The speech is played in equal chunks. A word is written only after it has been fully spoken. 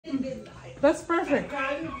That's perfect.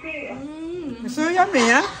 So yummy,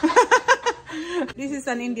 yeah? This is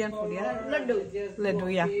an Indian food, yeah?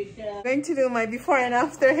 Laddu, yeah. Going to do my before and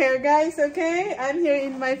after hair, guys, okay? I'm here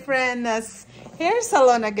in my friend's hair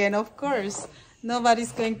salon again, of course.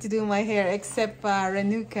 Nobody's going to do my hair except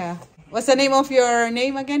Renuka. What's the name of your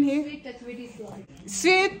name again here?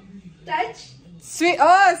 Sweet Touch.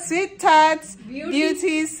 Sweet Touch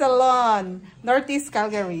Beauty Salon, Northeast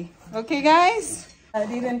Calgary. Okay, guys? I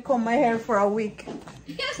didn't comb my hair for a week.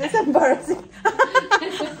 That's embarrassing.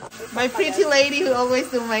 My pretty lady who always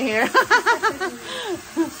do my hair.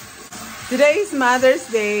 Today is Mother's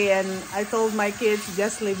Day and I told my kids,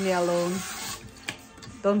 just leave me alone.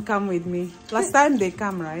 Don't come with me. Last time they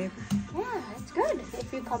come, right? Yeah, it's good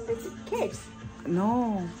if you come with kids.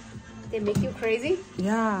 No. They make you crazy?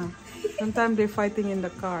 Yeah. Sometimes they're fighting in the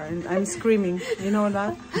car and I'm screaming. You know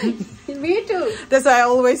that? Me too. That's why I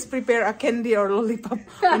always prepare a candy or lollipop.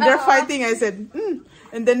 When they're fighting, I said,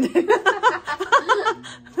 and then...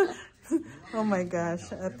 Oh my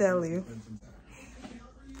gosh, I tell you.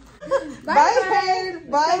 Bye hair,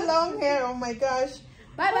 bye long hair, oh my gosh.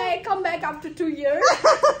 Bye-bye, come back after 2 years.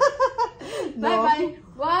 No. Bye-bye.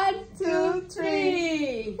 1, 2,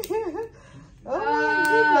 3. Oh my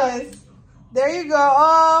goodness. There you go.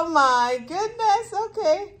 Oh my goodness.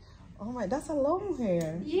 Okay. Oh my, that's a long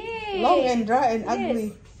hair. Yeah. Long and dry and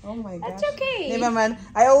ugly. Oh my gosh. That's okay. Never mind.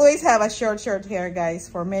 I always have a short hair, guys,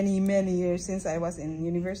 for many years since I was in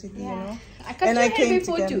university, you know. I cut your hair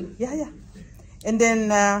before too. Yeah. And then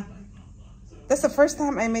that's the first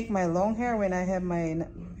time I make my long hair when I have my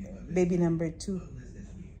baby number 2.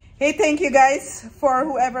 Hey, thank you guys for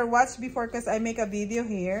whoever watched before, because I make a video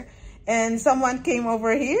here. And someone came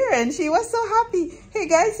over here and she was so happy. Hey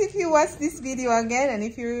guys, if you watch this video again and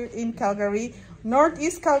if you're in Calgary,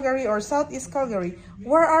 Northeast Calgary or Southeast Calgary,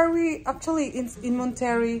 where are we actually? In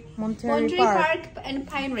Monterey Park and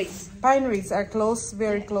Pine Ridge. Pine Ridge are close,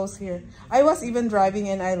 very close here. I was even driving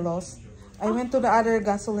and I lost. I went to the other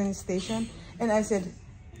gasoline station and I said,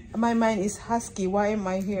 my mind is husky, why am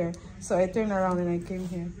I here? So I turned around and I came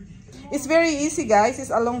here. It's very easy, guys. It's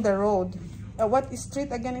along the road. What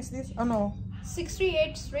street again is this? Oh no.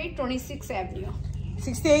 68th Street, 26th Avenue.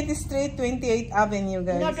 68th Street, 28th Avenue,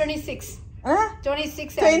 guys. No, 26. Huh?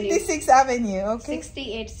 26th Avenue. 26th Avenue, okay.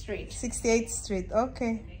 68th Street. 68th Street,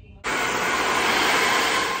 okay.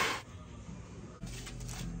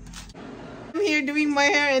 I'm here doing my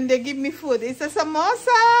hair and they give me food. It's a samosa,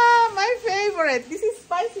 my favorite. This is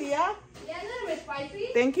spicy, yeah? Yeah, a little bit spicy.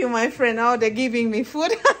 Thank you, my friend. Oh, they're giving me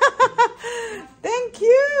food. Thank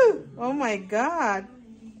you. Oh my God.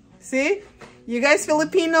 See? You guys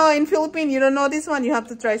Filipino in Philippines, you don't know this one. You have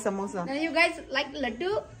to try samosa. Now you guys like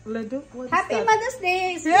laddu? Laddu? What is Happy that? Mother's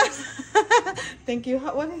Day. Yeah. Thank you.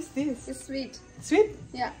 What is this? It's sweet. Sweet?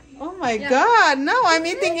 Yeah. Oh my God. Now I'm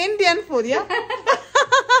eating Indian food, yeah?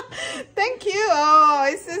 Thank you. Oh,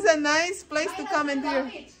 this is a nice place to come and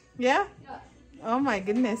do. Yeah? Oh my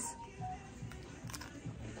goodness.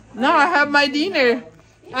 Now I have my dinner.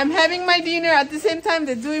 I'm having my dinner at the same time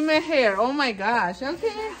they're doing my hair. Oh my gosh.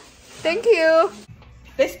 Okay. Thank you.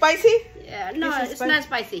 They spicy? Yeah, no, it's not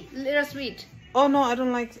spicy. A little sweet. Oh no, I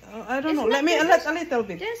don't like. I don't know. Let me a little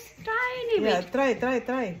bit. Just tiny bit. Yeah,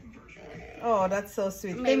 try. Oh, that's so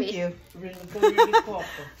sweet. Maybe. Thank you.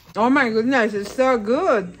 Oh my goodness, it's so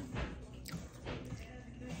good.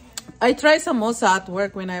 I tried samosa at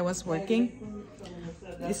work when I was working.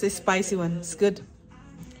 It's a spicy one. It's good.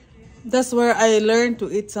 That's where I learned to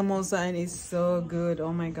eat samosa and it's so good.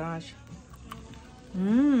 Oh my gosh. Do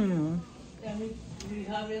you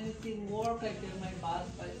have anything more? I tell my boss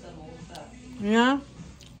by samosa. Yeah.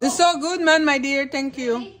 It's so good, man, my dear. Thank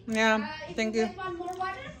you. Yeah, thank you. Want more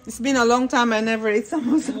water? It's been a long time I never ate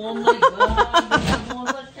samosa. Oh my God, the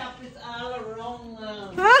samosa shop is all around.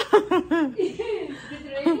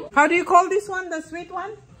 How do you call this one? The sweet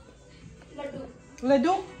one? Laddu.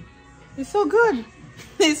 Laddu. It's so good.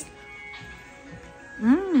 It's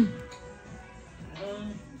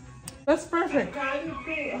that's perfect.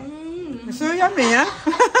 It's so yummy, yeah?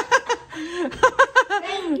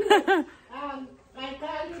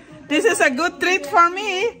 This is a good treat for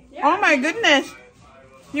me. Oh my goodness.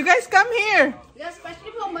 You guys come here. Yeah,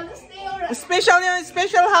 especially for Mother's Day or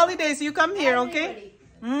Special holidays, you come here, okay?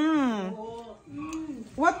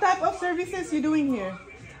 What type of services you doing here?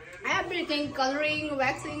 everything: coloring,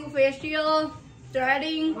 waxing, facial,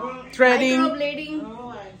 threading, microblading,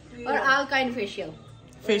 or all kind of facial.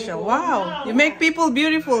 Facial. Wow. You make people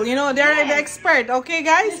beautiful. You know, they're the expert. Okay,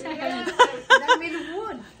 guys? That means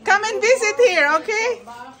wood. Come and visit here, okay?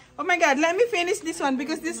 Oh my God, let me finish this one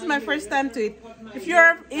because this is my first time to eat. If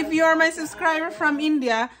you're my subscriber from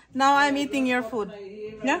India, now I'm eating your food.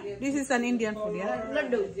 Yeah, this is an Indian food. Yeah,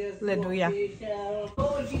 laddu. Yeah.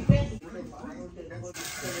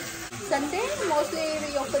 Sunday mostly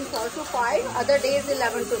we open 12 to 5. Other days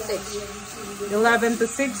 11 to 6. 11 to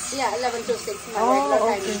 6. Yeah, 11 to 6. My Oh, regular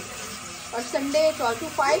okay. timing. Or Sunday 12 to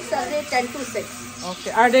 5. Saturday 10 to 6.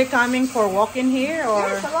 Okay. Are they coming for walk-in here or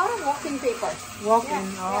There's a lot of walking papers. walk-in?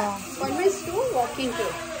 Yeah, Oh. yeah. Appointments too, walking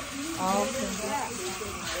too. Okay.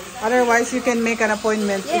 Otherwise, you can make an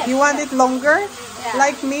appointment. Yes, If you want it longer, Yeah.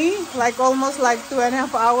 like me, like almost like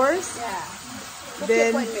 2.5 hours, Yeah. Book the then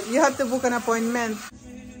appointment. you have to book an appointment.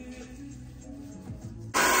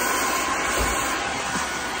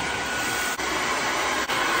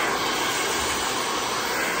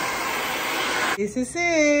 This is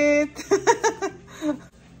it.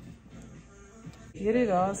 You did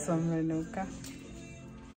awesome, Renuka.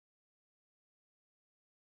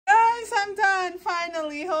 Guys, I'm done.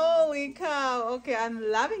 Finally. Holy cow. Okay, I'm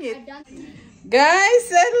loving it.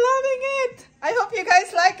 Guys, I'm loving it. I hope you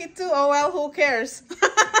guys like it too. Oh well, who cares?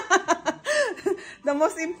 The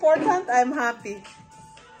most important, I'm happy.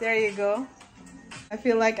 There you go. I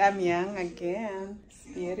feel like I'm young again. It's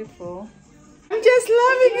beautiful. I'm just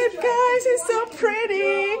loving it, guys. It's so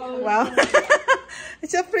pretty. Wow.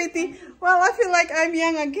 It's so pretty. Well, I feel like I'm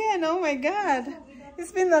young again. Oh my God.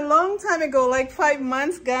 It's been a long time ago, like 5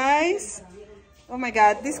 months, guys. Oh my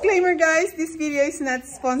God. Disclaimer, guys. This video is not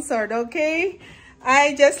sponsored, okay?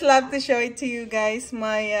 I just love to show it to you guys.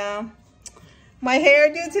 My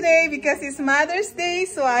hairdo today because it's Mother's Day,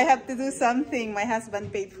 so I have to do something. My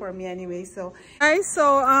husband paid for me anyway. So, guys,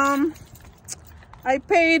 so I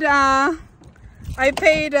paid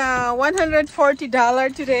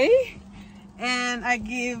 $140 today, and I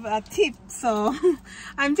give a tip. So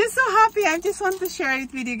I'm just so happy. I just want to share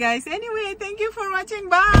it with you guys. Anyway, thank you for watching.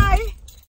 Bye.